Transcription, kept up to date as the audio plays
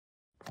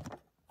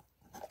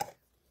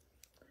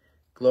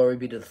Glory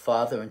be to the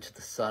Father, and to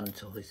the Son, and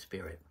to the Holy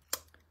Spirit.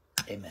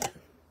 Amen.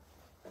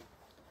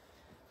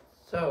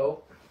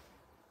 So,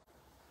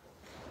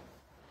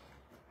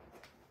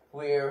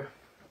 we're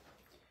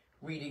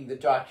reading the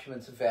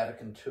documents of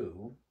Vatican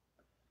II,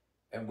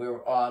 and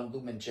we're on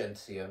Lumen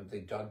Gentium,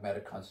 the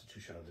dogmatic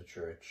constitution of the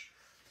Church,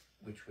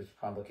 which was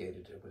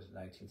promulgated, it was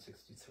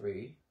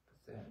 1963,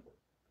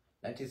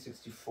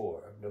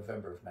 1964,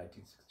 November of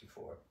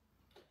 1964,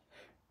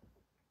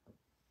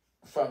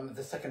 from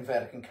the Second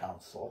Vatican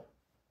Council.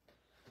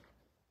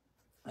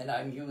 And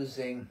I'm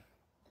using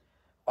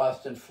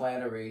Austin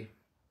Flannery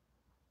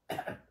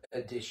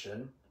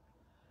edition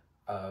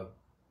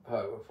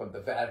from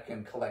the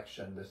Vatican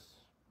collection. This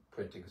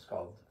printing is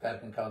called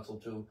Vatican Council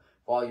II,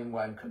 Volume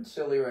 1,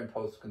 Conciliar and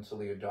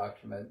Post-Conciliar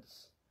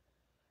Documents,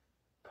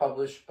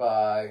 published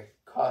by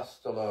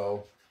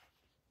Costello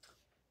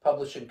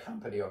Publishing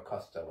Company, or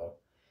Costello,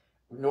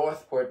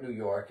 Northport, New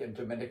York, and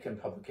Dominican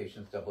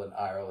Publications, Dublin,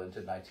 Ireland,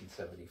 in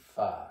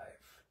 1975.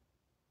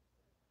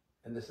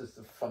 And this is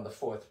from the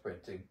fourth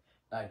printing,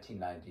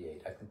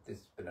 1998. I think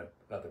there's been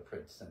another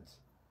print since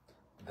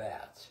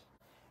that.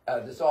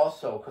 There's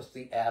also, of course,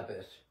 the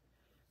Abbott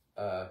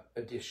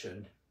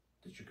edition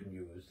that you can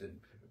use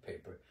in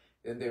paper.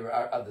 And there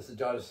are others. The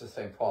Daughters of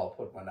St. Paul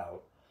put one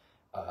out.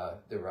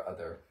 There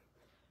are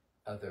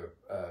other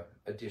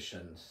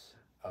editions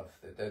of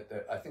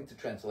I think the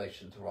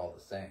translations are all the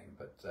same,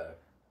 but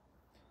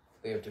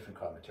they have different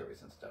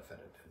commentaries and stuff in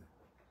it, and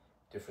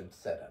different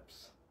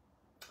setups.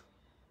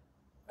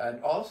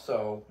 And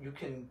also, you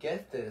can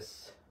get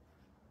this.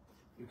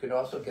 You can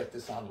also get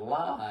this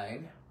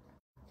online.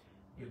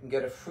 You can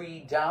get a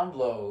free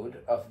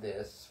download of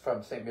this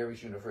from St.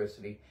 Mary's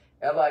University,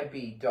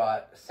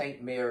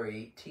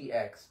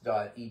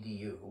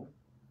 lib.stmarytx.edu.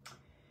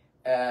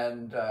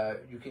 And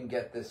you can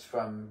get this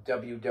from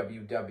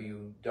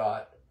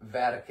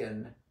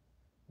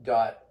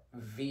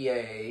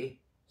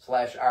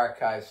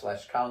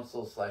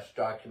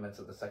www.vatican.va/archive/council/documents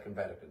of the Second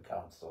Vatican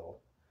Council.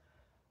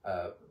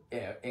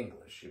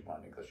 English, you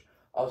want English.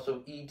 Also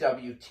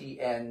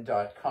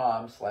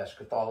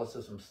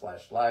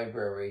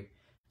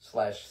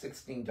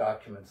ewtn.com/Catholicism/library/16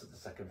 documents of the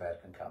Second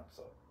Vatican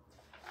Council.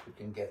 You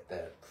can get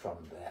that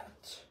from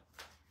that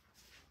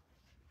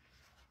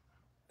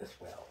as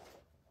well.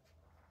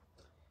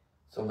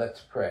 So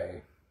let's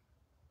pray.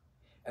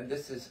 And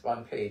this is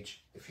on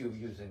page, if you're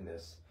using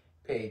this,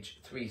 page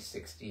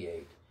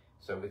 368.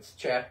 So it's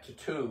chapter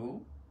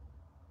 2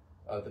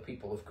 of the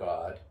People of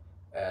God,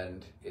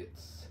 and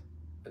it's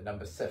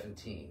number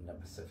 17,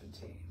 on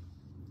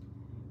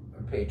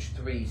page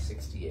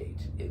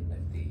 368 in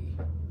the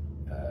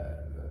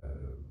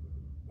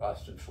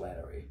Austin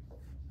Flannery.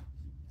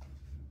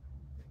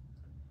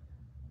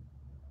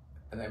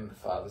 In the name of the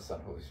Father, Son,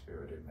 Holy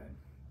Spirit, amen.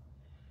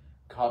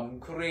 Come,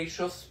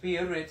 gracious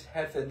Spirit,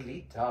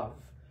 heavenly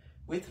dove,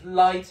 with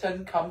light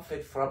and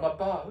comfort from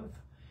above.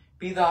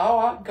 Be thou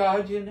our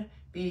guardian,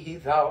 be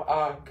thou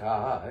our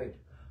guide,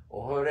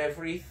 o'er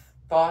every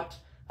thought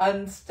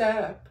and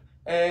step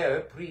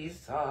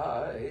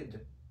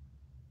preside.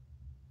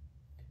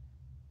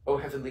 O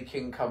heavenly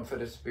King,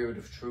 Comforter, Spirit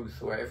of truth,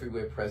 who are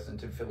everywhere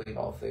present and filling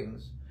all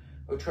things,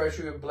 O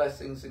treasury of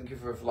blessings and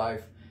giver of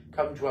life,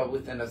 come dwell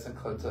within us and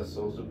cleanse our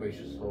souls, O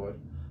gracious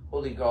Lord.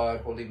 Holy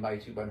God, holy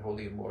mighty one,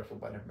 holy immortal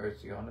one, have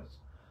mercy on us.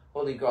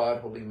 Holy God,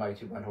 holy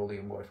mighty one, holy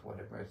immortal one,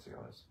 have mercy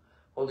on us.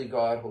 Holy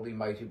God, holy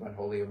mighty one,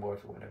 holy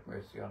immortal one, have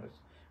mercy on us.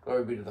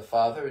 Glory be to the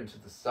Father, and to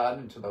the Son,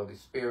 and to the Holy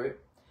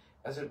Spirit,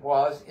 as it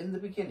was in the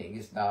beginning,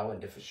 is now,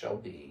 and ever shall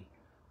be,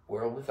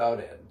 world without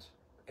end.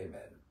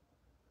 Amen.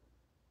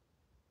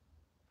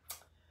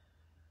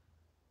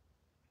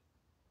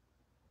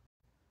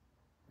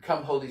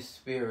 Come, Holy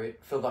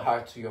Spirit, fill the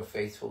hearts of your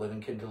faithful, and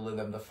enkindle in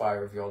them the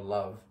fire of your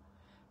love.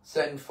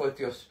 Send forth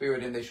your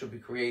Spirit, and they shall be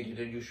created,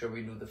 and you shall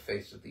renew the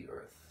face of the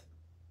earth.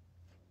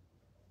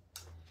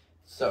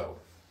 So,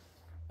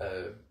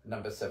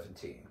 number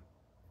 17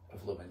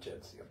 of Lumen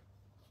Gentium,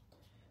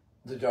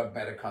 the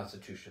dogmatic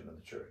constitution of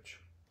the Church.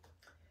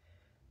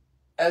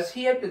 As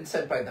he had been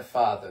sent by the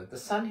Father, the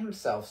Son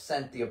himself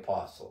sent the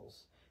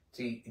apostles.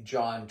 See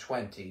John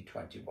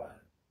 20:21.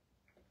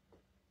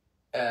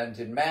 And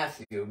in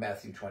Matthew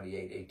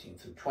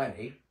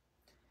 28:18-20,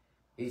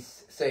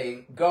 he's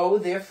saying, Go,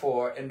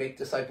 therefore, and make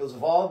disciples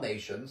of all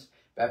nations,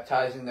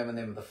 baptizing them in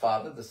the name of the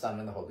Father, the Son,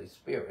 and the Holy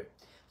Spirit.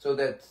 So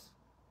that's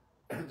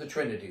the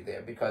Trinity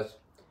there, because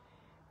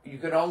you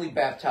can only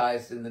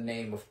baptize in the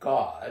name of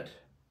God.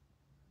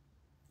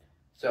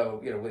 So,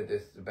 with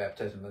this, the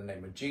baptism in the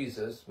name of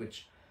Jesus,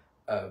 which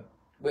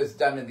was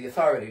done in the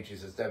authority of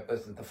Jesus. That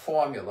wasn't the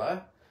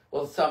formula.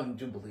 Well, some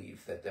do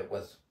believe that there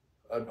was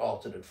an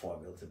alternate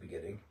formula at the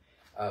beginning.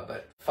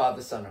 But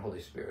Father, Son, and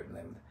Holy Spirit in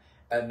them.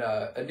 And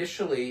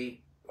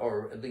initially,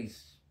 or at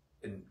least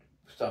in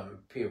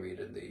some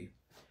period in the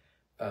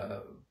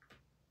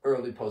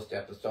early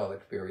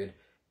post-apostolic period,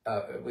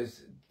 it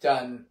was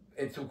done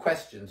through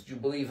questions. Do you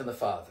believe in the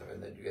Father?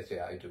 And then you guys say,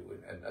 I do.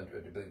 And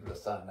do you believe in the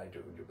Son? I do.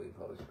 And do you believe in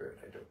the Holy Spirit?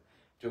 I do.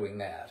 Doing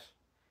that.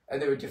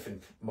 And there were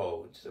different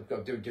modes. There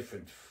were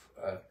different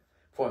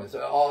forms.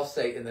 All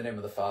say in the name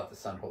of the Father, the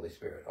Son, Holy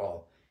Spirit.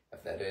 All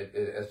have that.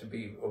 It has to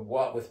be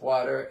with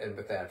water and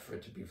with that for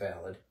it to be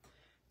valid.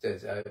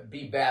 It says,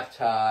 be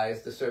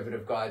baptized. The servant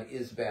of God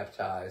is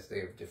baptized. They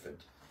have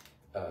different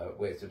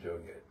ways of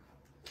doing it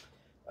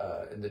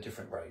in the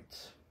different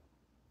rites.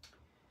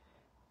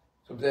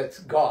 So that's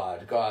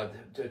God,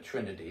 the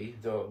Trinity,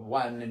 the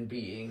one in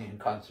being and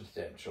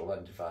consubstantial,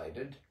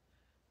 undivided.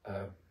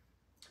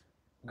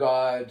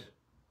 God,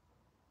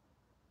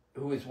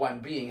 who is one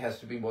being, has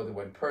to be more than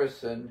one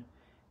person,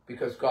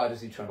 because God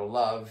is eternal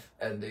love,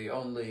 and the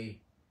only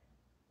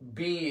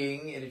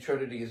being in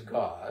eternity is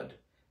God.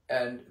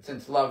 And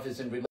since love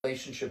is in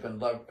relationship,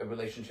 and a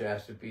relationship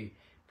has to be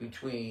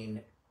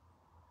between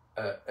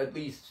at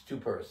least two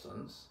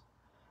persons,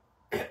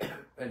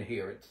 and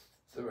here it's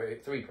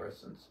three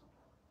persons,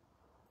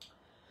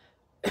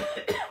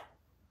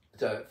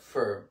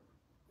 for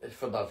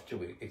love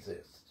to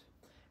exist.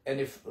 And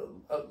if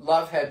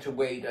love had to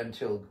wait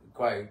until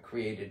God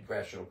created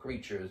rational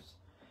creatures,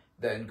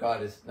 then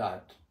God is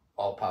not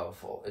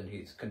all-powerful, and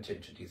he's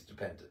contingent, he's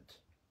dependent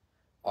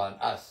on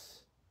us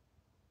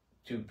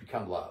to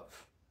become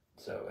love.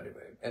 So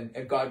anyway,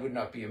 and God would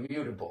not be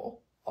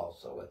immutable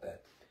also at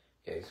that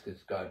case,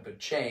 because God would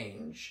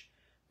change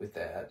with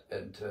that,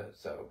 and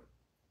so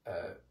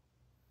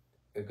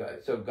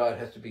God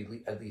has to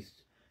be at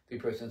least three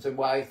persons. And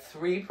why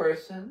three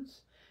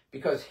persons?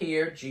 Because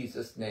here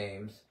Jesus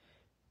names,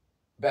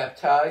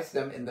 baptize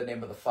them in the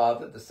name of the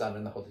Father, the Son,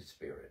 and the Holy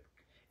Spirit.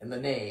 In the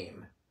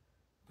name,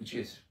 which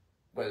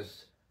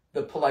was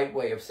the polite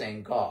way of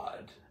saying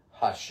God,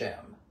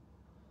 Hashem,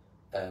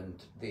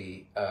 and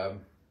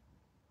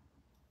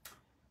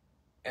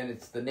and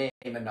it's the name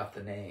and not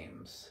the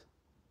names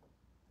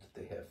that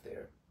they have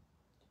there.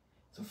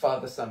 So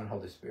Father, Son, and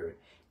Holy Spirit,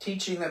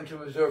 teaching them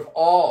to observe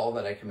all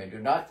that I command you,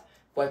 not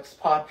what's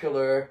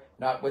popular,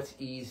 not what's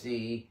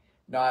easy,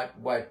 not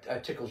what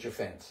tickles your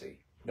fancy.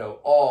 No,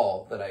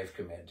 all that I have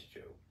commanded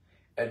you.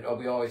 And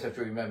we always have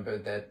to remember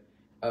that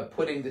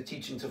putting the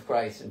teachings of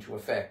Christ into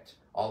effect,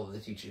 all of the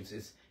teachings,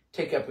 is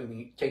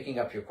taking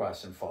up your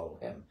cross and follow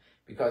him,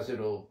 because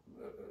it'll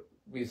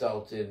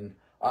result in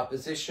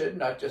opposition,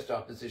 not just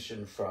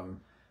opposition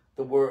from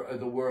the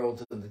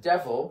world and the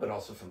devil, but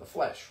also from the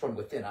flesh, from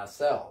within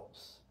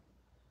ourselves,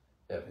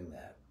 having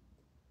that.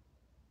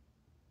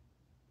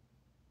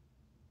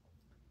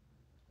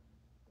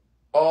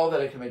 All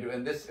that I command you,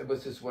 and this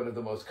was just one of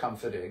the most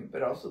comforting,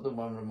 but also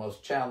one of the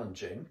most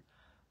challenging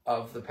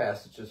of the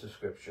passages of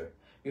Scripture.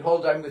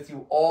 Behold, I'm with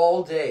you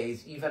all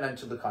days, even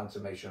unto the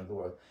consummation of the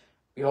world.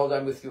 Behold,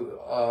 I'm with you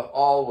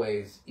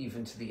always,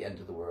 even to the end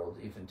of the world,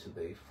 even to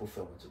the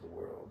fulfillment of the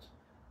world,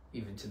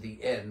 even to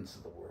the ends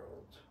of the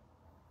world,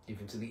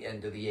 even to the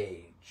end of the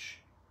age,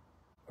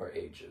 or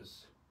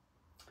ages.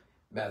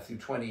 Matthew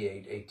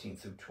 28, 18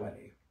 through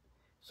 20.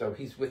 So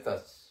he's with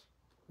us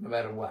no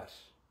matter what.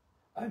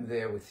 I'm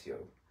there with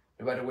you.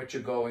 No matter what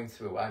you're going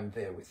through, I'm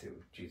there with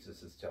you,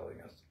 Jesus is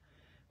telling us.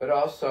 But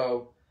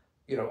also,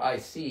 I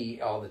see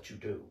all that you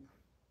do,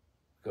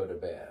 good or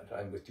bad.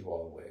 I'm with you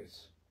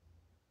always.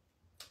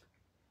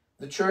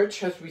 The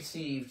church has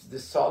received the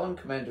solemn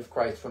command of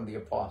Christ from the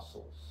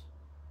apostles.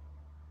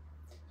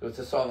 So it's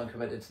a solemn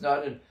command. It's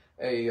not an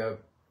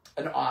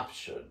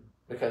option,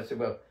 because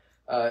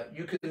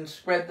you can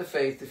spread the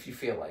faith if you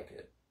feel like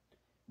it.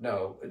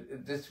 No,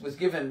 this was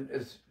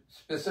given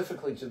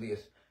specifically to the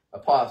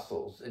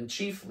apostles, and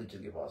chiefly to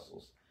the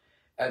apostles,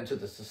 and to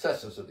the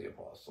successors of the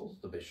apostles,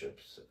 the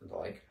bishops and the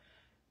like.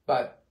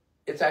 But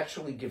it's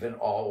actually given to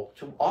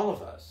all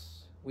of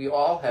us. We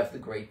all have the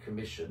Great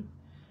Commission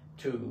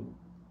to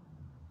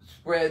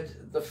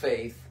spread the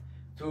faith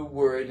through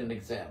word and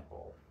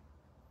example.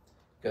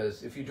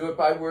 Because if you do it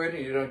by word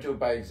and you don't do it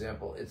by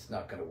example, it's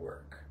not going to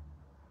work.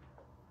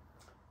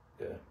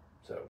 Yeah.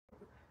 So,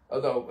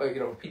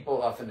 although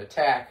people often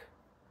attack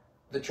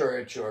the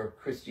church or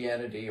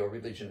Christianity or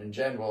religion in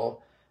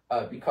general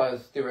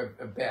because there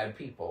are bad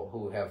people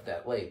who have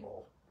that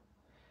label.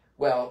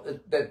 Well,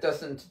 that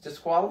doesn't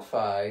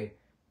disqualify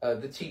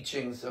the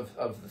teachings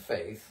of the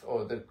faith,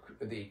 or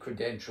the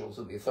credentials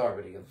or the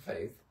authority of the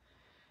faith,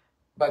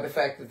 by the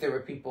fact that there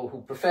are people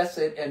who profess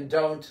it and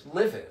don't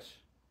live it,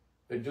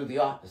 or do the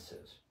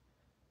opposite.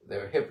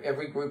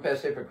 Every group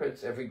has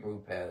hypocrites, every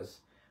group has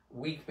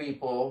weak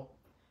people,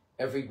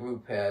 every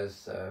group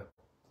has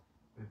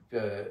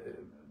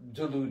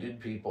deluded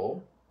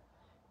people,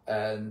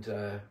 and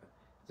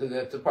so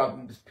that's the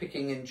problem is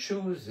picking and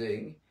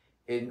choosing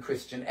in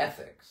Christian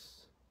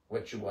ethics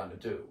what you want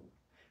to do.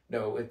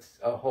 No, it's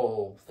a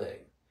whole thing.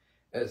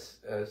 As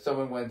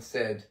someone once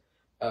said,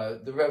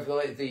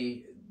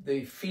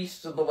 the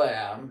feast of the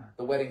Lamb,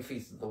 the wedding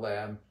feast of the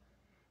Lamb,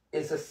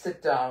 is a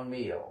sit-down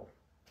meal.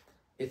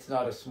 It's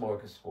not a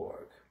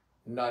smorgasbord,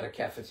 not a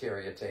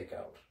cafeteria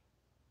takeout.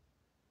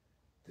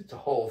 It's a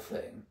whole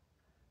thing.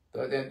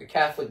 The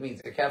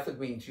Catholic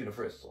means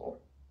universal,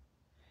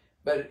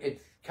 but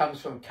it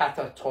comes from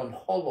kata ton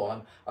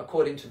holon,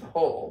 according to the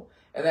whole,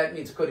 and that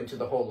means according to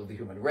the whole of the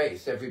human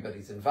race.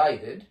 Everybody's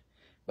invited,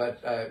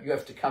 but you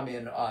have to come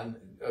in on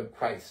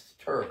Christ's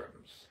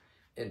terms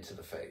into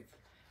the faith.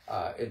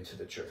 into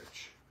the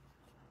church.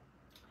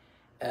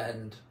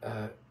 And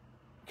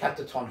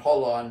kataton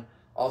holon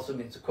also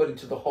means according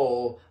to the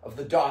whole of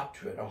the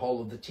doctrine, the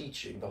whole of the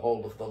teaching, the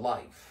whole of the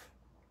life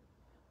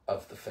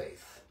of the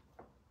faith,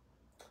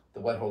 the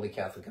one holy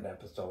Catholic and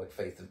apostolic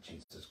faith of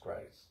Jesus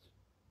Christ.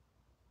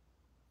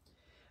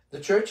 The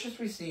church has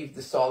received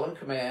the solemn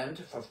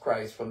command of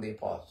Christ from the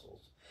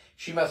apostles.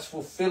 She must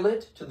fulfill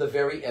it to the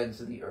very ends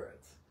of the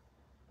earth.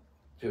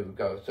 To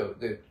go, so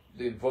the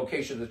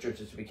vocation of the church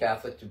is to be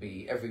Catholic, to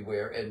be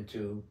everywhere, and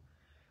to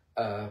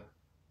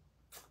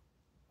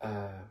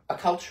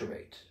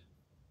acculturate.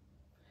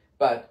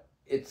 But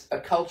it's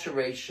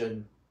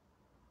acculturation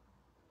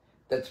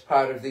that's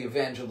part of the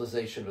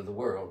evangelization of the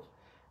world,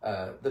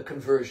 the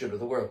conversion of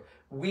the world.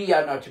 We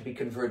are not to be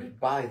converted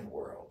by the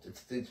world.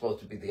 It's supposed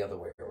to be the other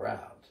way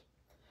around.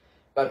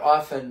 But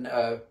often,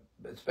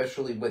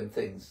 especially when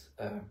things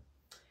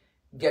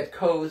get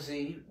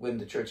cozy, when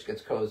the church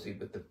gets cozy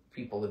with the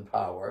people in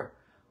power,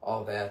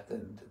 all that,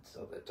 and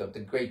so the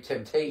great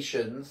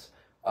temptations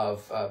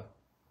of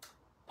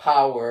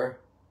power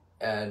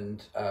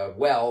and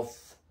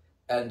wealth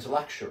and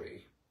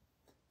luxury,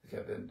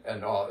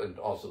 and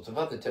all sorts of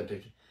other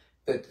temptations.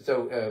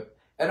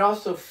 And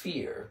also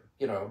fear,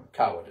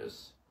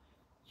 cowardice.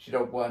 You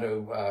don't want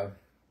to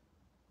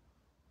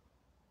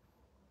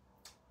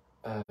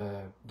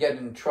get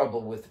in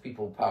trouble with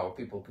people in power.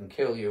 People can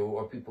kill you,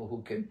 or people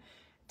who can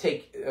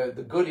take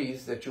the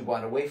goodies that you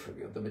want away from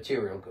you, the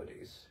material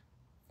goodies.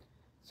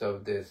 So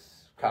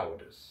there's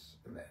cowardice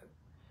in that.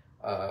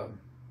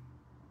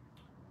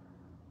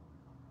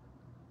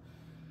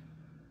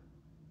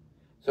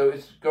 So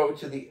it's go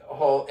to the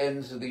whole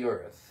ends of the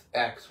earth,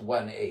 Acts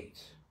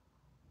 1:8.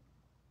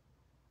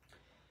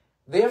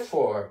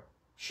 Therefore,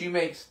 she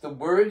makes the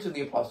words of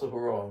the apostle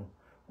her own.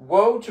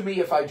 Woe to me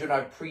if I do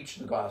not preach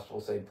the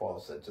gospel, St. Paul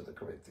said to the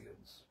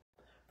Corinthians.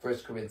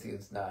 1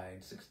 Corinthians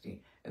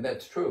 9:16. And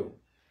that's true.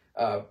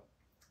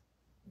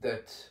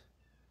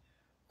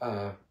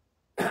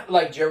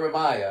 Like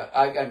Jeremiah,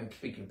 I'm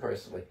speaking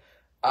personally,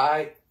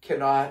 I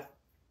cannot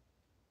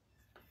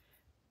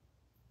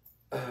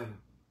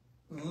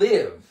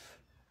live,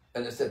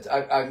 in a sense.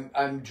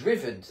 I'm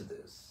driven to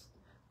this.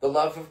 The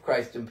love of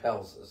Christ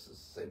impels us, as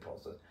St. Paul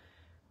says,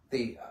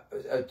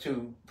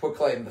 to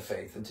proclaim the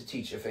faith and to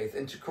teach the faith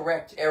and to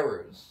correct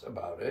errors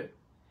about it,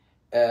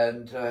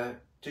 and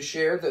to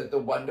share the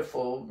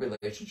wonderful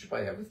relationship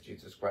I have with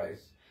Jesus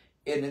Christ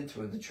in and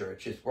through the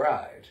church, his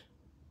bride,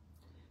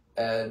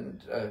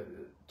 and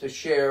to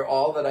share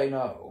all that I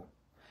know.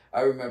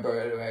 I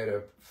remember I had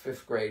a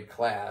 5th grade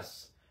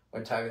class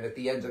one time, and at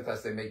the end of the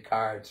class they made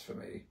cards for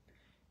me.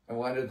 And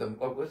one of them,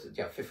 what was it?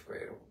 Yeah, 5th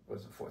grade, or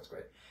was it 4th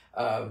grade?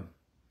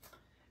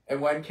 And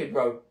one kid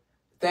wrote,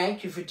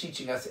 "Thank you for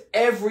teaching us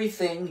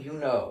everything you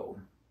know."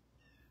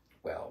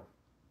 Well,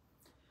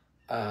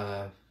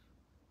 I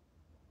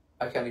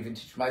can't even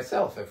teach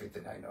myself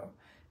everything I know.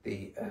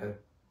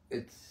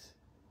 It's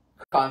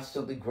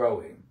constantly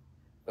growing.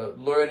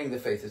 Learning the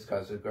faith is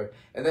constantly growing.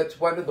 And that's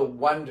one of the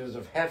wonders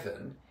of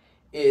heaven,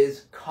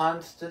 is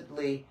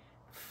constantly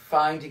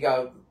finding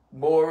out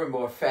more and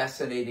more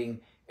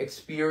fascinating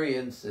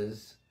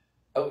experiences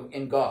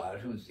in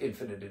God, who's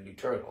infinite and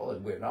eternal,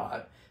 and we're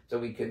not. So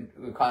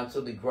we're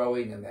constantly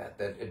growing in that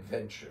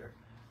adventure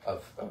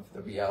of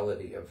the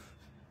reality of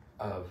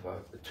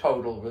the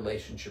total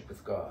relationship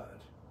with God.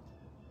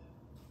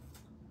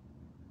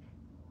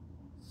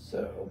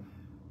 So,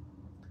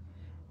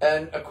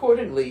 and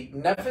accordingly,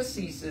 never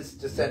ceases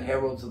to send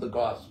heralds of the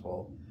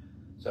gospel.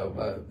 So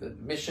the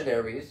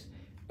missionaries,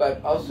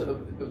 but also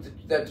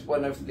that's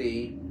one of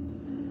the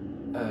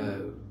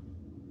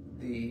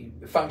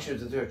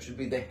functions of the church, should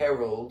be the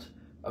herald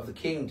of the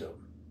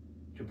kingdom,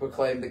 to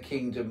proclaim the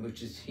kingdom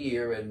which is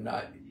here and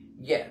not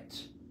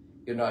yet.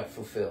 You're not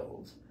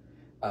fulfilled.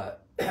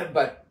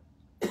 But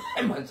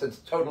once it's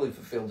totally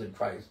fulfilled in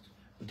Christ,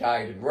 who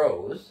died and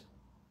rose,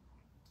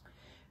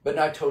 but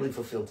not totally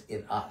fulfilled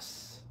in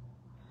us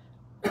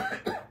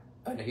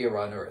and here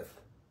on earth.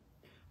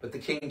 But the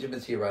kingdom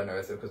is here on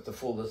earth, because the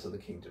fullness of the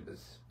kingdom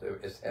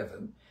is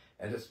heaven,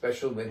 and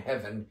especially when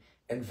heaven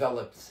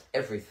envelops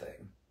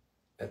everything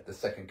at the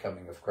second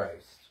coming of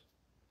Christ.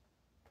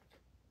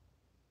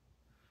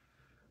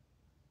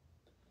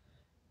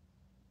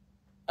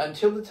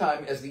 Until the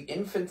time as the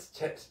infant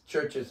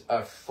churches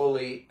are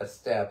fully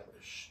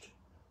established,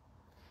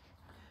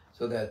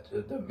 so that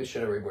the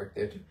missionary work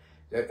there to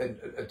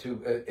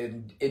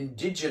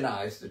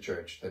indigenize the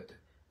church, that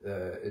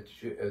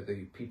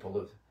the people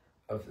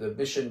of the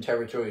mission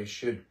territory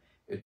should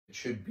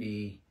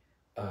be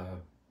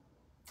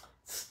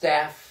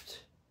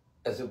staffed,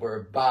 as it were,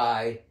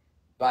 by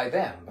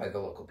them, by the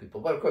local people.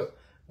 But of course,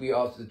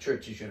 the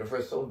church is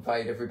universal.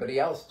 Invite everybody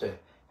else to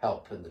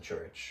help in the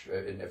church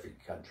in every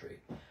country.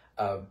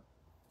 But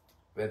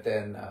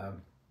then,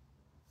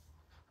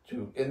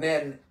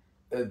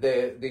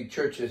 the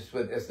churches,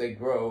 as they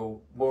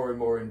grow more and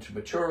more into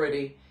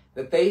maturity,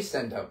 that they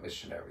send out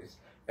missionaries.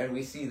 And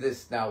we see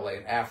this now, like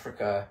in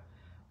Africa.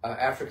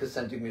 Africa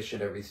sending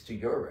missionaries to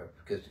Europe,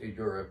 because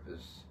Europe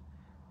is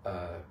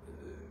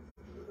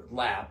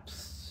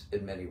lapse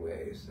in many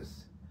ways.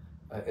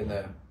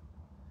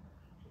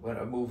 When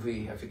a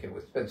movie, I forget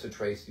what, Spencer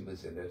Tracy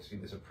was in it. He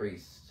was a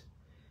priest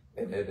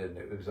in it, and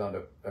it was on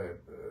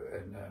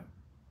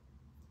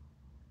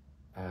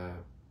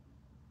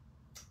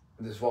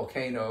this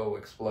volcano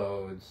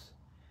explodes.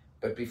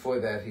 But before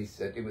that, he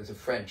said it was a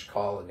French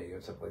colony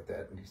or something like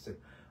that. And he said,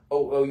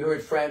 "Oh, you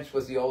heard France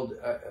was the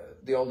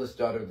oldest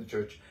daughter of the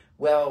church.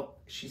 Well,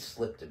 she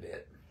slipped a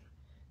bit,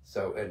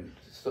 and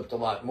slipped a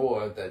lot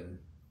more than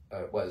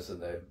it was in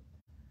the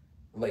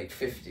late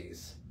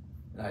 50s,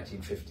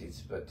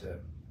 1950s. But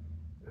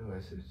who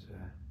was it?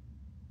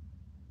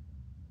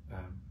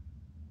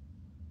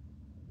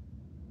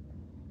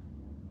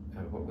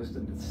 What was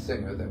the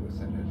singer that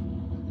was in it?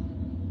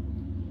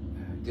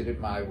 Did It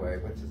My Way.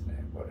 What's his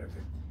name?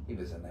 Whatever. He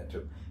was in that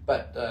too.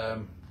 But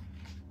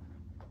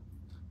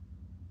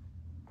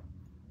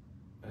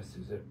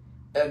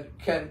and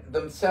can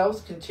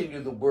themselves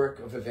continue the work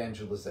of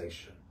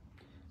evangelization,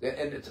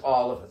 and it's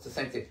all of us. The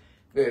same thing.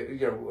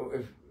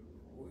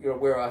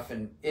 We're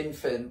often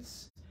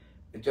infants,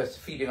 just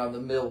feeding on the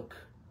milk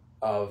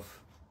of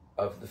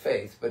the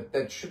faith, but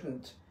that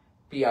shouldn't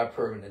be our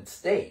permanent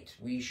state.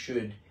 We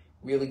should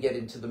really get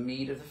into the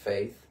meat of the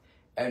faith,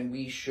 and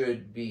we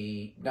should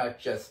be not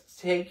just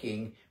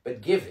taking,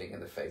 but giving in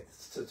the faith.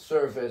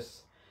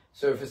 Service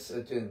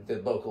in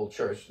the local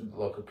church, in the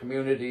local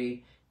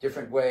community,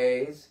 different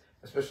ways,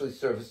 especially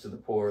service to the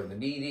poor and the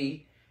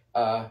needy,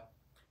 and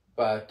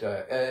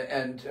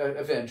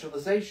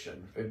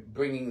evangelization,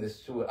 bringing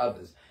this to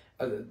others,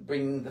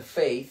 bringing the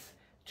faith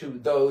to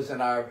those in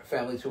our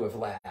families who have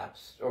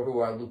lapsed, or who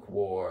are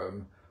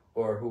lukewarm,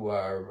 or who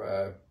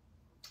are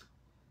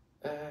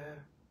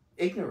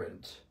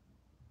ignorant.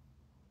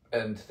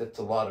 And that's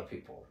a lot of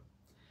people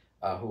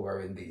who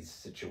are in these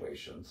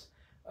situations.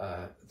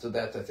 So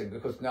that's, I think,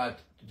 because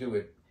not to do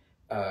it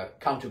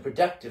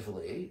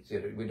counterproductively,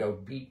 we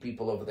don't beat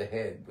people over the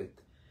head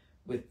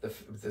with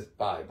the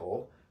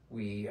Bible.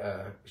 We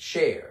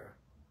share.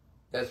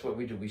 That's what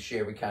we do. We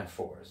share. We can't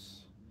force.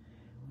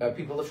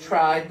 People have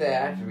tried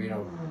that.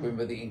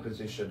 Remember the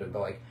Inquisition, and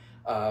they're like,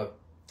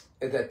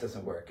 that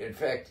doesn't work. In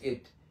fact,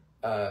 it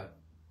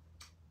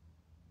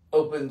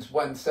opens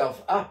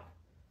oneself up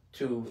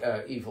to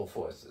evil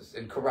forces,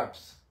 and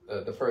corrupts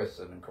the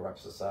person, and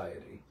corrupts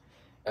society,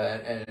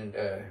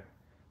 and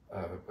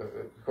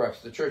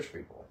corrupts the church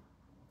people.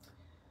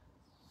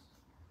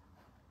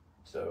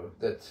 So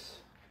that's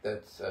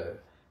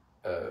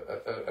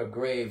a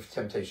grave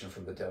temptation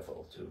from the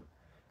devil to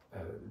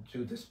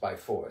do this by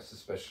force,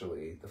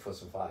 especially the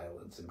force of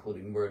violence,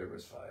 including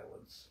murderous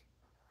violence.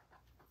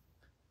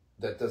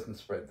 That doesn't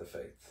spread the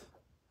faith.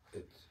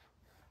 It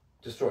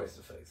destroys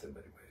the faith in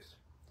many ways.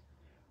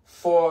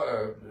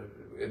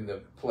 In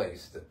the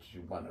place that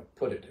you want to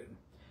put it in.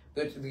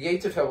 The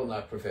gates of hell will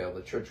not prevail.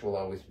 The church will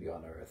always be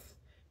on earth.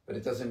 But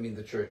it doesn't mean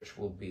the church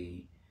will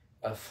be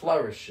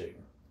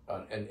flourishing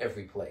in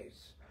every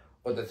place,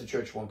 or that the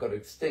church won't go to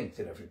extinct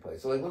in every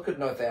place. So look at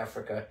North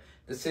Africa,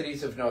 the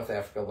cities of North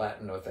Africa,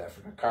 Latin North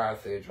Africa,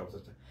 Carthage, all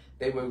this.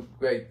 They were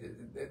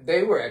great.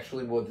 They were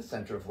actually more the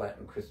center of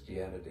Latin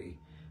Christianity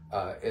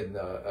in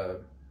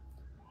the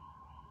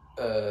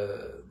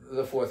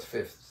 4th,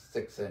 5th,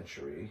 6th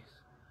centuries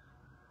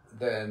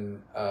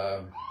than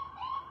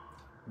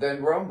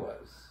Rome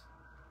was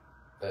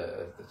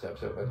at the time.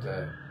 So, but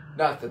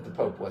not that the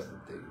Pope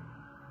wasn't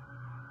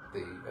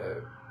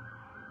the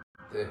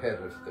head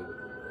of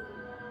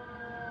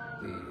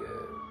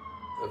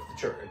the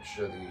church,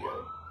 or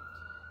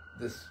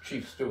this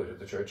chief steward of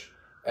the church,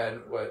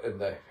 and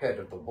the head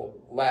of the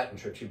Latin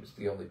church. He was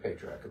the only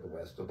patriarch of the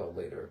West, although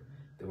later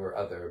there were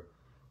other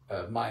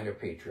minor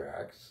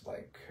patriarchs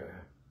like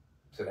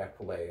St.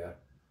 Aquileia,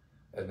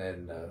 and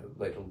then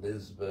later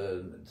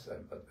Lisbon, and so,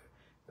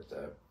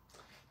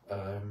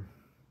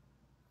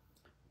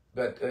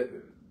 but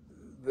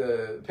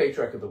the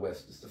patriarch of the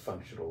West is the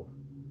functional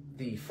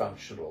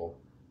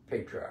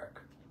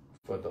patriarch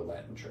for the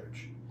Latin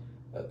Church,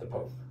 the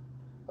Pope.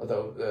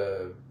 Although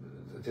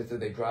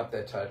they dropped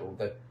that title,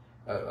 that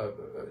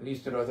an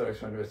Eastern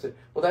Orthodox member said,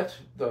 well, that's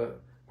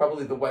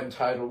probably the one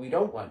title we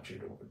don't want you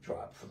to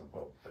drop for the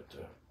Pope. But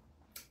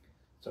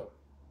so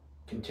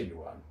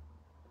continue on.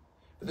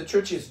 But the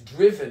church is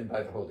driven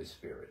by the Holy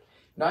Spirit,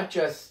 not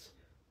just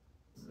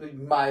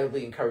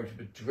mildly encouraged,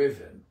 but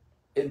driven.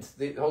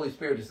 The Holy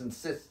Spirit is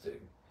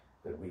insisting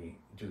that we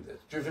do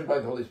this, driven by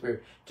the Holy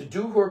Spirit to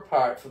do her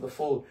part for the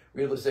full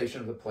realization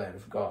of the plan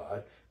of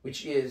God,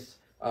 which is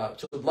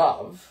to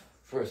love,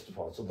 first of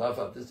all, to love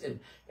others,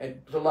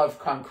 and to love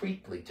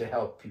concretely, to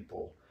help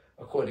people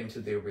according to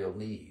their real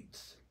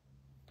needs.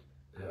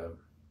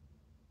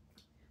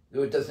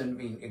 It doesn't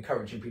mean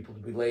encouraging people to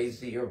be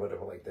lazy or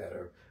whatever like that,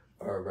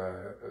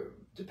 or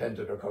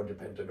dependent or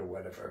codependent or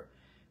whatever,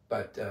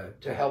 but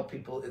to help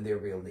people in their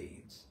real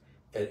needs,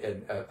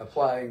 and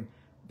applying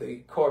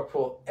the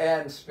corporal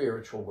and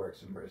spiritual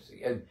works of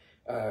mercy, and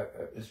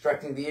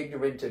instructing the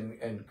ignorant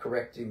and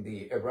correcting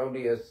the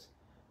erroneous,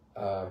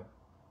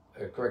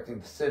 correcting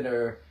the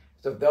sinner.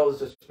 So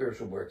those are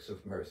spiritual works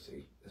of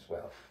mercy. as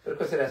well. But of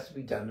course, it has to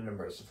be done in a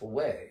merciful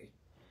way.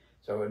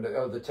 So,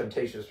 the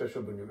temptation,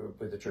 especially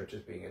when the church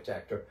is being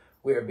attacked, or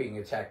we're being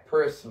attacked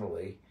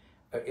personally,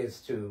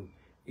 is to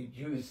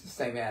use the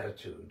same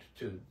attitude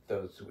to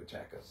those who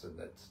attack us, and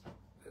that's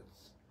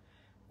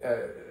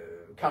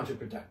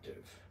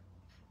counterproductive.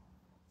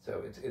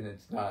 So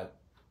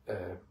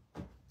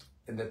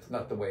and that's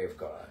not the way of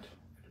God.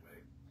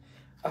 Anyway,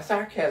 a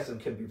sarcasm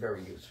can be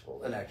very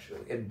useful, and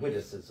actually, in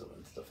witticism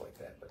and stuff like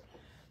that.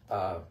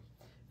 But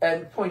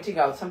and pointing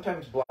out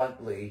sometimes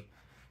bluntly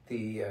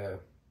the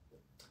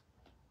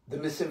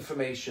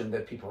misinformation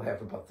that people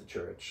have about the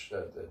church.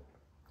 That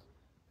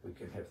we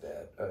can have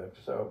that.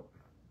 So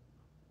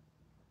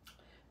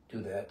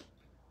do that,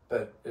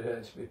 but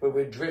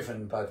we're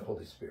driven by the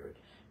Holy Spirit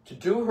to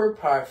do her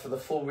part for the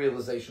full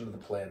realization of the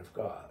plan of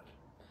God,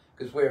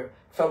 because we're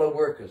fellow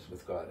workers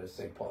with God, as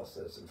St. Paul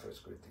says in 1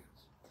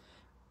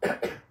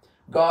 Corinthians.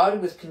 God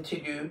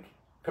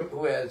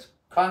who has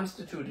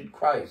constituted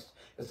Christ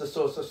as the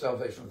source of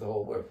salvation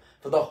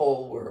for the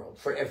whole world,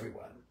 for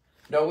everyone.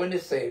 No one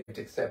is saved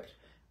except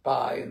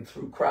by and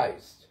through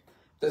Christ.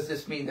 Does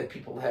this mean that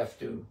people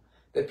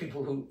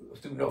who,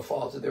 through no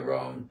fault of their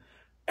own,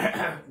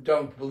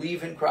 don't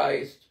believe in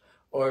Christ,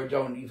 or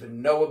don't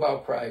even know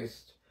about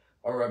Christ,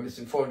 or are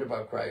misinformed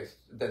about Christ,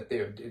 that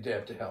they're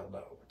damned to hell?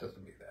 No, it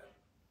doesn't mean that.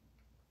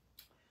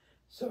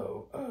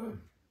 So,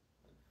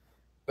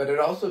 but it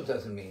also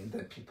doesn't mean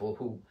that people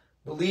who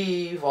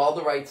believe all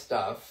the right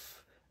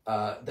stuff,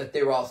 that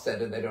they're all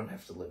set and they don't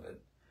have to live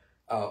it,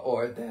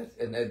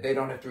 and that they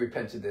don't have to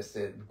repent of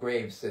their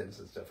grave sins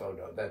and stuff. Oh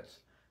no, that's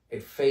a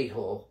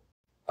fatal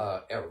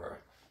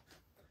error.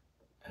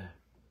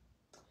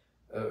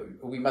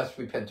 We must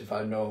repent of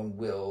our known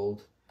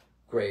willed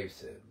grave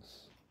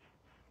sins.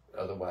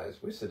 Otherwise,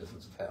 we're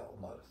citizens of hell,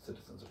 not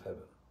citizens of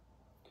heaven.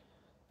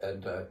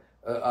 And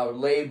our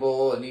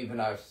label, and even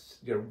our,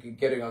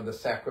 getting on the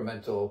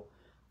sacramental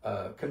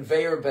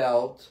conveyor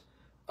belt,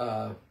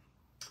 and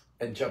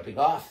jumping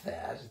off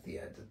that at the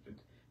end,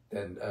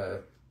 then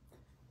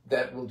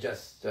that will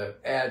just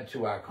add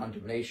to our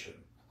condemnation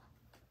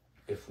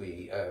if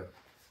we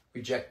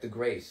reject the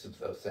grace of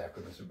those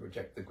sacraments, and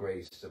reject the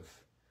grace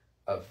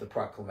of the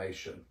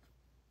proclamation,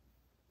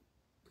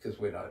 because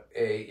we're not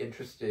A,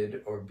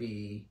 interested, or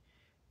B,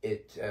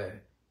 it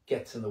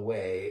gets in the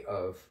way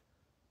of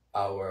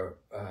our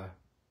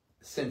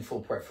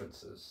sinful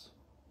preferences.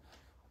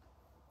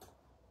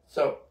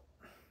 So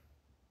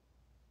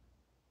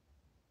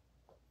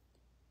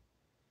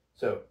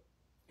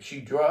she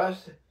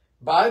draws,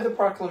 by the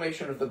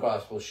proclamation of the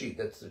gospel,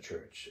 that's the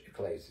church,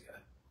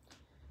 ecclesia,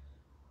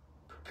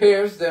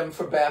 prepares them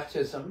for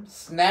baptism,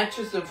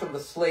 snatches them from the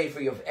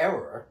slavery of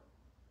error,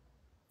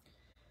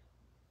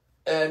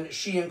 and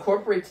she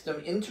incorporates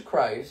them into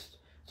Christ,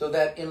 so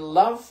that in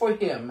love for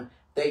him,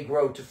 they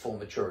grow to full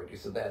maturity.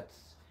 So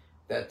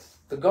that's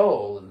the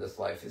goal in this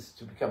life, is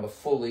to become a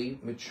fully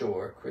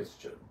mature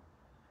Christian.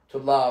 To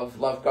love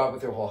God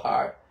with your whole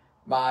heart,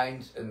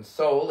 mind, and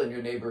soul, and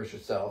your neighbor as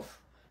yourself.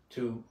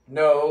 To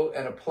know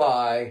and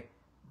apply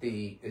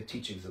the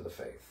teachings of the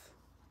faith.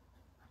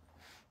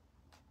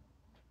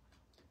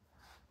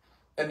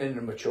 And in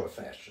a mature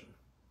fashion.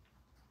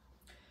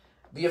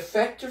 The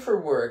effect of her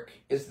work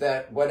is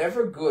that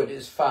whatever good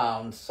is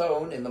found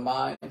sown in the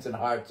minds and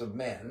hearts of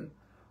men,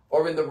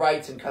 or in the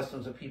rites and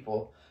customs of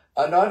people,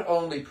 are not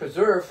only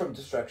preserved from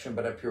destruction,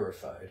 but are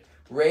purified,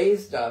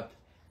 raised up,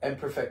 and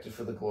perfected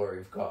for the glory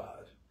of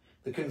God,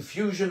 the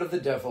confusion of the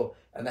devil,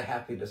 and the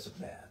happiness of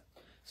man.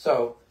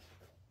 So,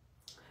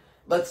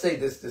 let's say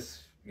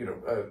this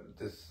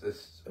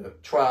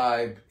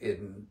tribe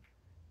in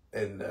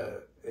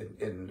the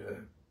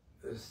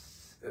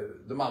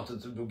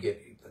mountains of New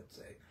Guinea, let's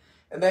say.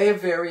 And they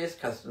have various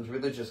customs,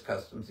 religious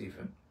customs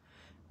even.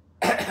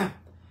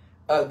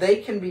 They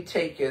can be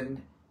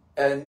taken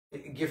and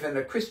given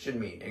a Christian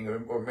meaning,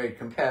 or made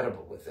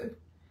compatible with it.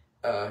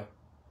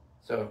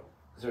 So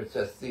it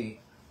says, the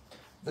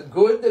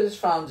good that is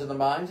found in the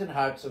minds and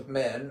hearts of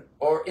men,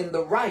 or in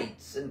the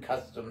rites and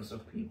customs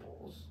of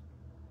peoples.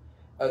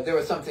 There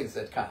are some things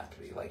that can't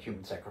be, like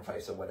human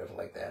sacrifice or whatever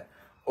like that,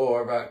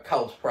 or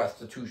cult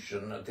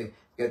prostitution, I think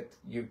that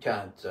you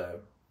can't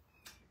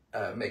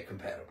make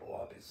compatible,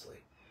 obviously.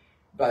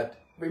 But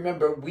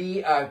remember,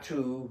 we are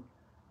to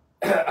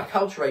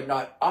acculturate,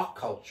 not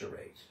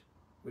acculturate,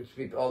 which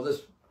people, all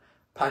this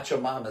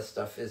Pachamama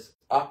stuff is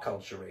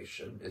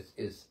acculturation,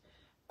 is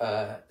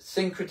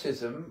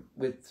syncretism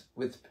with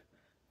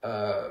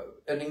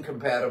an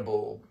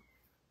incompatible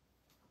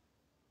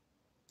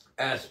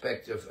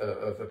aspect of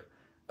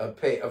a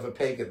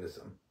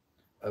paganism,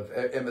 of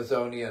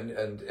Amazonian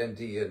and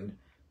Andean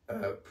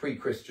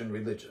pre-Christian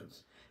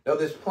religions. Now,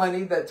 there's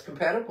plenty that's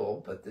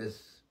compatible, but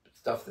there's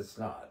stuff that's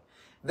not.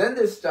 Then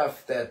there's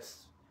stuff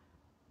that's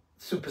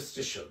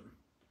superstition.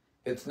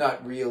 It's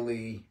not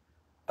really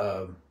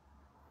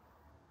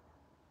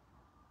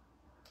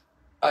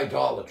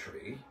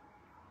idolatry,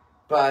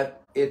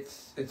 but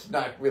it's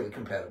not really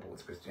compatible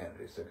with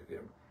Christianity.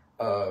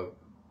 So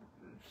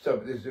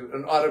there's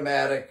an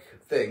automatic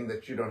thing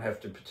that you don't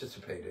have to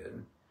participate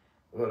in,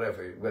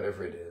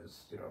 whatever it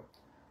is,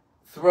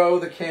 throw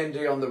the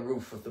candy on the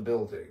roof of the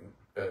building,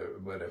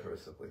 whatever,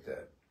 something like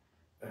that.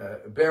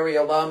 Bury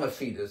a llama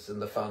fetus in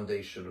the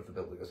foundation of the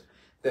building.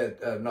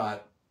 That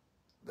not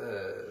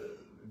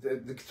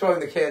throwing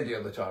the candy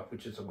on the top,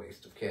 which is a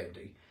waste of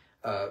candy.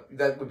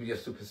 That would be a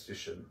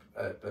superstition.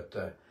 But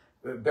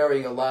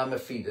burying a llama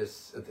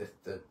fetus,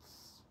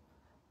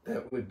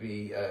 that would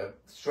be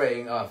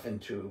straying off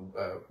into,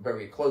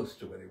 very close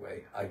to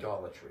anyway,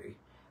 idolatry.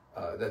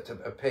 That's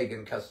a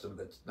pagan custom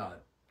that's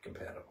not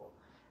compatible.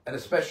 And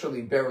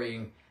especially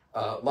burying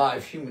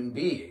live human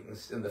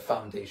beings in the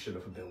foundation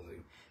of a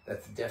building,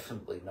 that's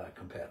definitely not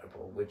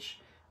compatible, which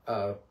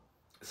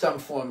some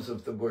forms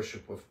of the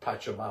worship of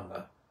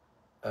Pachamama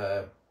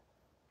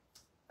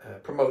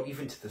promote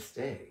even to this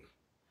day.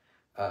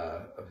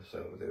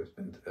 So there's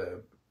been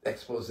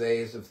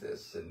exposés of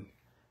this in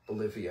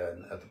Bolivia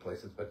and other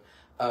places, but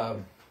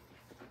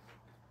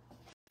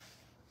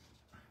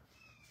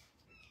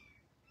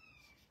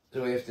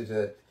so we have to do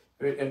that,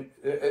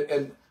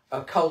 and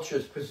a culture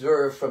is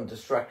preserved from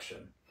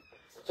destruction.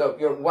 So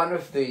one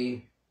of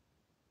the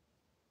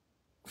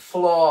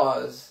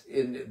flaws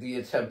in the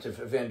attempt of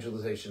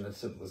evangelization and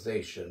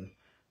civilization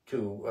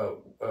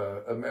to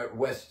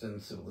Western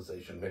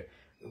civilization,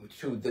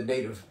 to the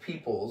native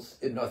peoples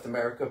in North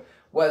America,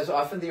 was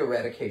often the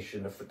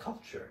eradication of the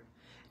culture.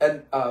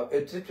 And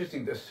it's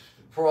interesting,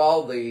 for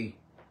all the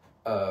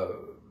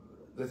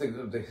things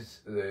of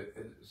the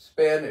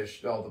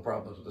Spanish, all the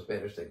problems with the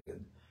Spanish thing,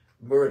 and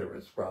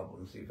murderous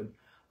problems even,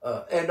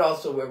 and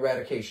also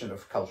eradication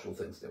of cultural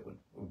things that would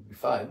be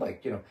fine,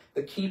 like,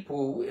 the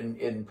quipu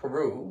in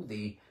Peru,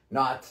 the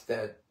knots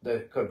the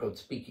quote-unquote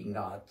speaking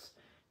knots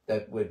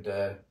that would,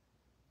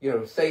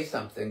 say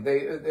something.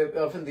 They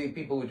often the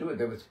people who do it,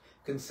 they was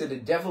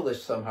considered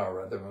devilish somehow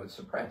or other and was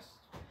suppressed.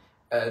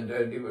 And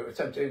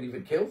sometimes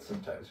even killed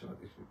sometimes. Some of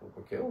these people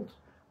were killed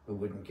who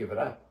wouldn't give it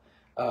up.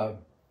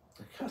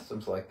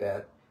 Customs like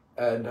that.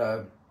 And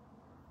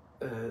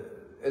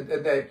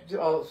that,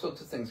 all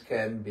sorts of things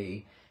can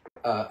be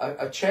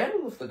a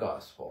channel of the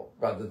gospel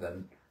rather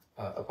than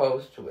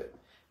opposed to it.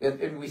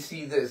 And we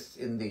see this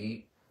in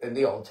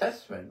the Old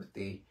Testament with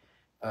the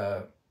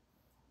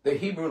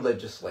Hebrew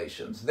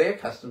legislations, their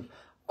customs.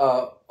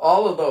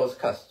 All of those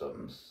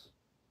customs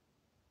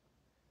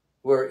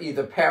were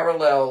either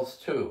parallels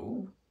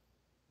to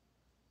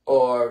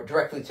or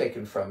directly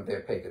taken from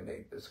their pagan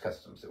neighbors'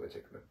 customs that were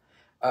taken from.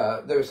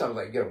 There was something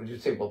like, would you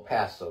say,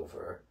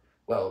 Passover?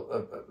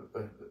 Well,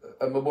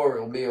 a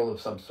memorial meal of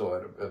some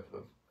sort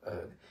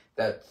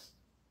that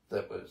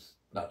was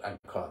not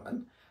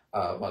uncommon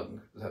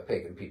among the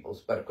pagan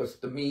peoples, but of course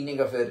the meaning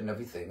of it and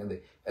everything,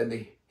 and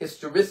the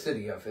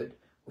historicity of it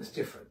was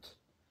different.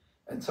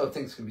 And so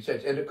things can be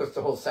changed. And of course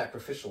the whole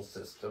sacrificial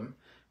system,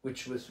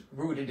 which was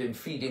rooted in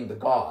feeding the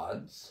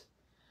gods,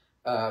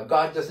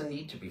 God doesn't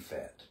need to be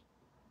fed.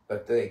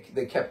 But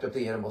they kept up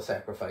the animal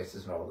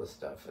sacrifices and all this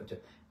stuff.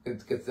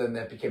 Because then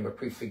that became a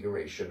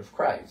prefiguration of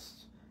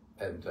Christ.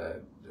 And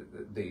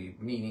the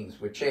meanings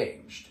were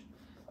changed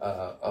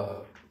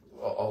all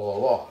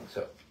along.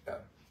 So,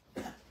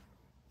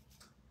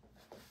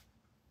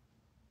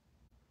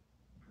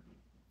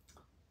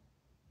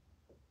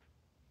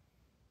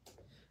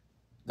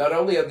 not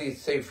only are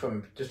these saved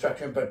from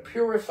destruction, but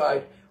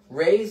purified,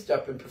 raised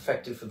up, and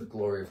perfected for the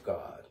glory of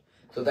God.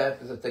 So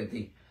that is, I think,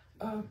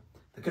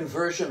 the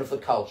conversion of the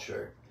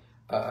culture,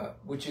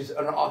 which is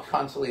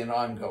constantly an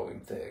ongoing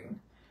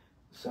thing.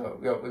 So,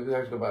 we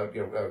talked about,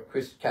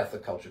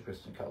 Catholic culture,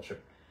 Christian culture,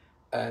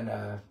 and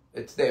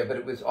it's there, but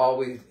it was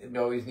always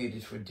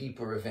needed for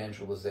deeper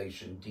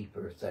evangelization,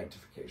 deeper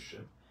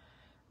sanctification.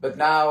 But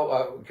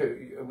now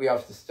we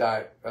have to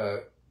start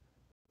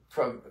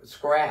from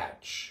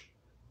scratch,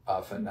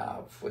 often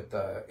now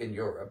in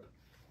Europe,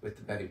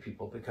 with many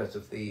people, because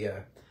of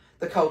the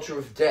culture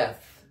of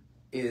death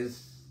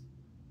is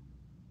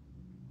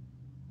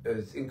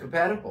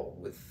incompatible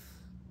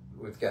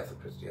with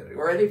Catholic Christianity,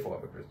 or any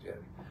form of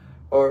Christianity,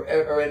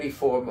 or any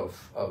form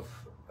of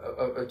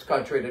it's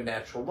contrary to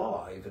natural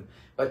law even.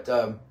 But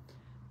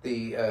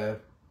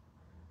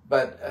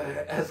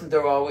hasn't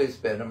there always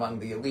been among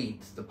the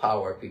elites, the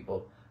power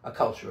people, a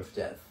culture of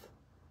death,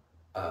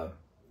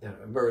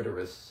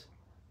 murderous,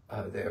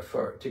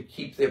 therefore to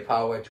keep their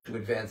power, to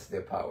advance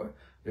their power,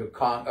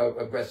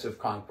 aggressive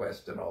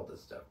conquest and all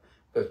this stuff.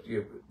 But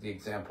the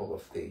example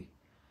of the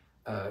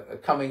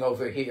coming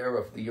over here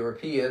of the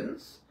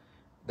Europeans,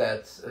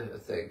 that's a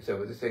thing.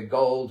 So they say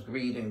gold,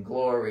 greed, and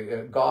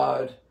glory.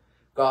 God,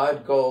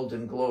 gold,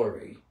 and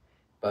glory.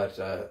 But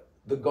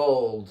the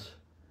gold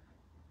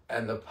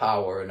and the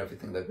power and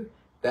everything,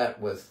 that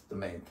was the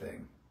main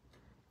thing.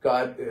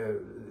 God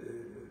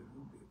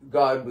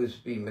was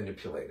being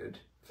manipulated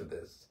for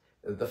this.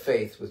 The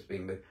faith was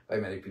being by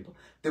many people.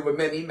 There were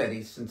many,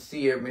 many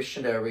sincere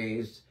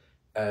missionaries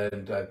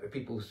and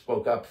people who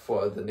spoke up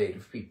for the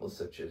native people,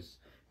 such as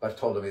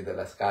Bartolome de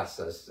las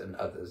Casas and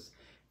others.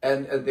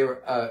 And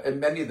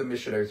many of the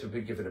missionaries have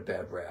been given a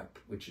bad rap,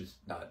 which is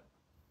not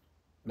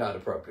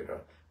appropriate.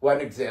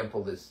 One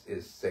example is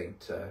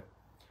Saint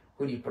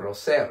Junipero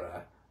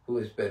Serra, who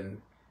has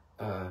been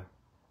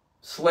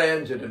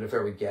slandered in a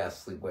very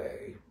ghastly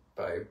way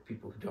by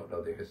people who don't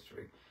know their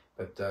history,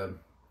 but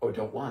or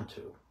don't want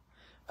to.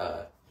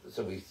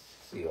 So we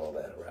see all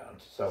that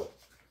around. So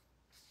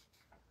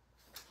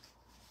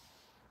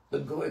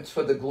it's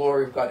for the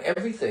glory of God.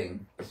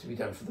 Everything is to be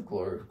done for the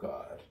glory of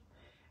God,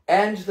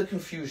 and the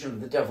confusion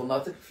of the devil,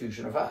 not the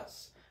confusion of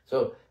us.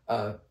 So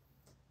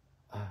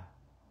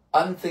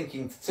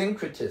unthinking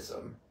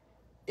syncretism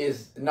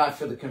is not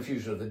for the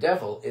confusion of the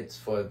devil, it's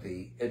for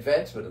the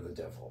advancement of the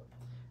devil.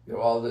 You know,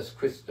 all this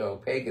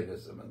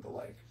Christo-paganism and the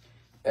like.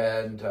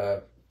 And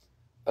the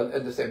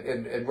same,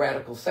 and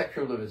radical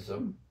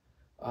secularism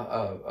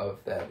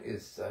of that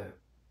is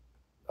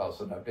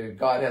also not.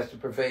 God has to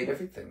pervade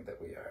everything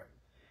that we are.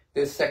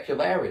 There's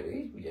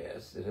secularity,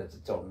 yes, it has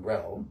its own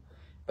realm,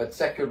 but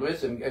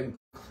secularism,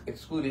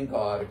 excluding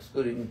God,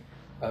 excluding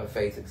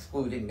faith,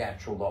 excluding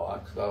natural law,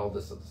 all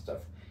this other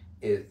stuff,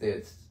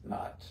 it's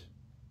not.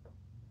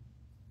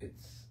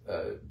 It's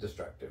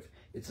destructive.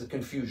 It's the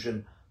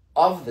confusion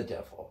of the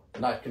devil,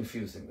 not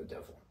confusing the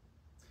devil.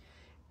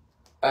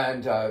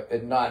 And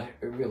not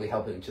really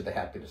helping to the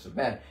happiness of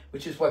man,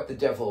 which is what the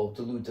devil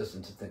deludes us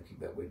into thinking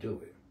that we're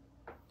doing.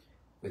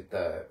 With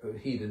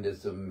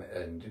hedonism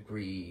and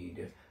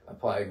greed,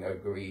 applying our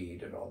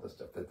greed and all this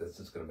stuff, that this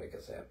is going to make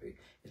us happy.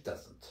 It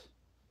doesn't.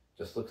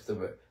 Just look at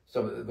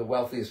some of the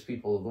wealthiest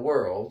people in the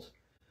world.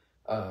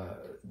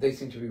 They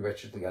seem to be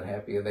wretchedly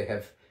unhappy, and they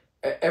have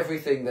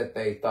everything that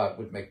they thought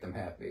would make them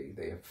happy.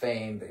 They have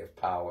fame, they have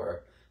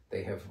power,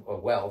 they have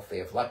wealth, they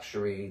have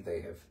luxury, they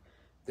have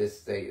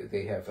this,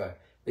 they have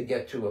they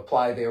get to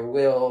apply their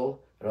will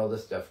and all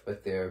this stuff,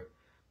 but they're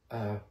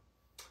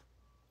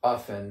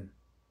often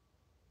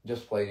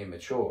just plain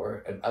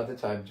immature, and other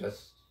times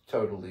just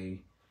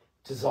totally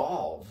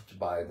dissolved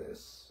by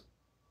this.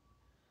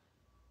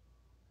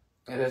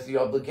 It has the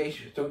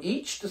obligation. So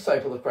each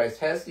disciple of Christ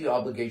has the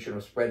obligation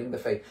of spreading the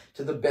faith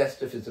to the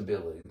best of his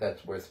ability.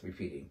 That's worth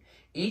repeating.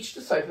 Each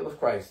disciple of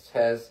Christ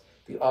has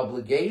the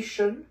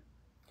obligation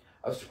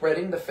of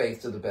spreading the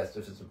faith to the best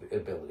of his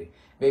ability.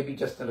 Maybe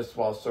just in a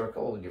small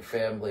circle, in your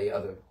family,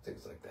 other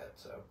things like that.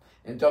 So,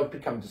 and don't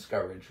become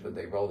discouraged when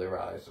they roll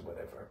their eyes or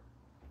whatever.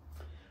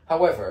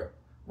 However,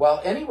 while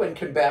anyone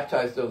can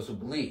baptize those who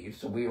believe,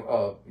 so we,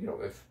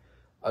 if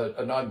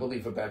a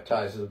non-believer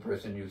baptizes a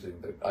person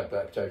using I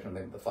baptize in the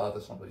name of the Father,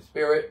 Son, Holy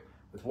Spirit,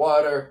 with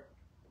water,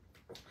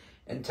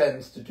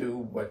 intends to do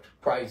what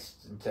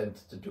Christ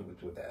intends to do with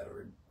that,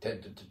 or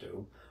intended to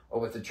do, or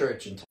what the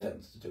church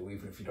intends to do,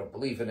 even if you don't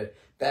believe in it,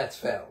 that's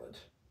valid.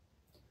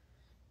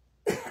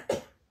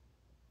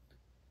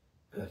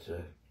 But,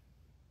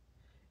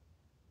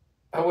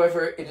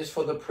 however, it is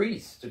for the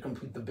priest to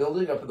complete the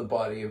building up of the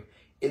body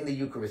in the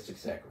Eucharistic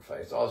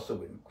sacrifice,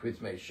 also in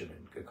chrismation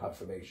and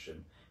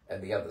confirmation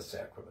and the other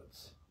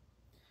sacraments.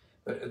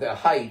 But the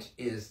height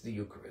is the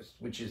Eucharist,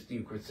 which is the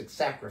Eucharistic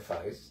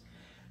sacrifice.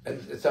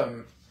 And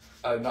some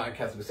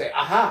non-Catholics would say,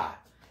 aha,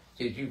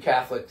 you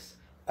Catholics,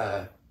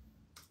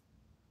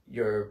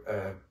 your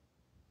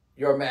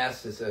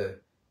Mass is a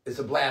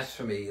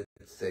blasphemy.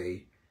 It's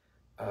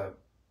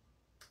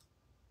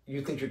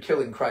you think you're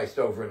killing Christ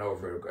over and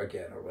over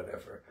again, or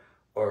whatever,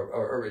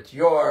 or it's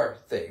your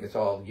thing. It's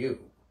all you.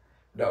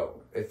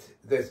 No,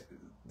 the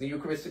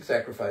Eucharistic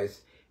sacrifice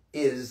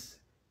is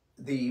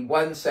the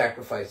one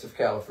sacrifice of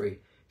Calvary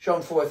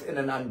shown forth in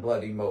an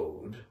unbloody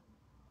mode,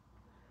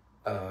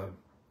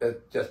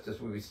 just as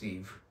we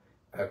receive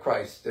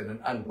Christ in an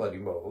unbloody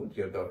mode.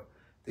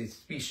 The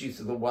species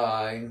of the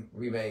wine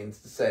remains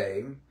the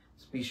same,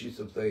 species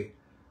of the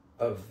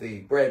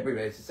bread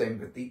remains the same,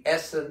 but the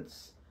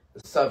essence,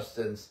 the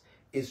substance,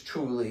 is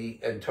truly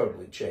and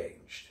totally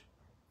changed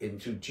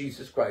into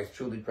Jesus Christ,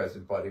 truly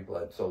present, body,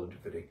 blood, soul, and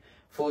divinity,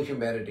 full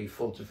humanity,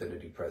 full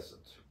divinity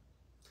present.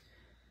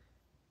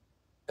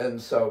 And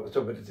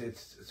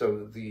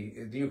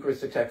the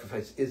Eucharistic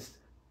sacrifice is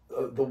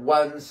the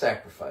one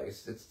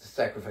sacrifice. It's the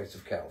sacrifice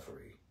of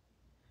Calvary,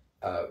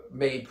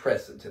 made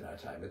present in our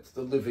time. It's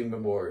the living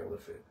memorial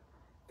of it.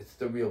 It's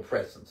the real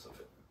presence of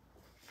it.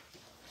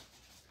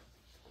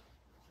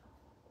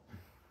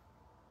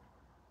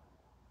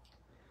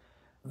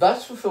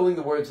 Thus fulfilling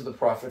the words of the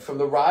prophet from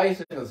the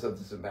rising of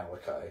this in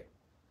Malachi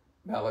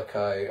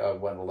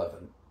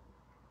 1:11.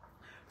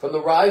 From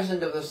the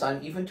rising of the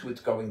sun even to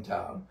its going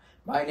down,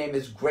 my name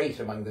is great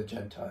among the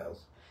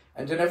Gentiles,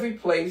 and in every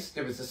place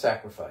there is a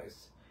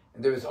sacrifice,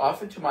 and there is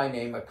offered to my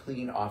name a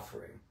clean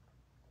offering.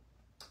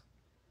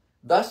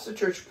 Thus the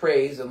church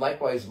prays and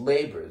likewise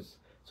labors,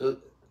 so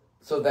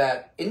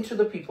that into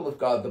the people of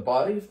God the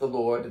body of the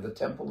Lord and the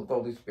temple of the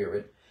Holy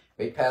Spirit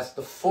may pass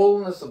the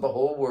fullness of the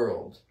whole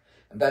world,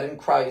 and that in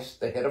Christ,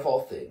 the head of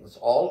all things,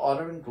 all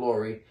honor and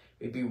glory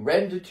may be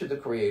rendered to the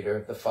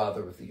Creator, the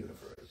Father of the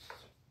universe.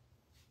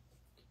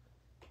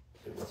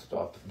 We'll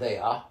stop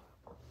there,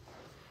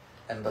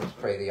 and let's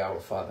pray the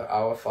Our Father.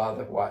 Our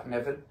Father, who art in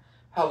heaven,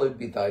 hallowed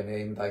be thy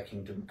name. Thy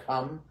kingdom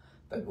come,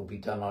 thy will be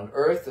done on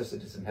earth as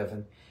it is in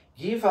heaven.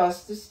 Give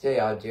us this day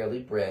our daily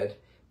bread,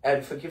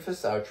 and forgive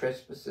us our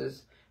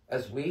trespasses,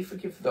 as we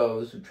forgive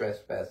those who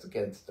trespass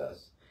against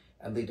us.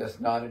 and lead us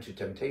not into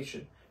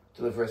temptation.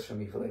 Deliver us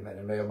from evil. Amen.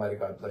 And may Almighty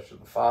God bless you,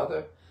 the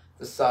Father,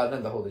 the Son,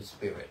 and the Holy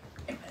Spirit.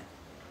 Amen.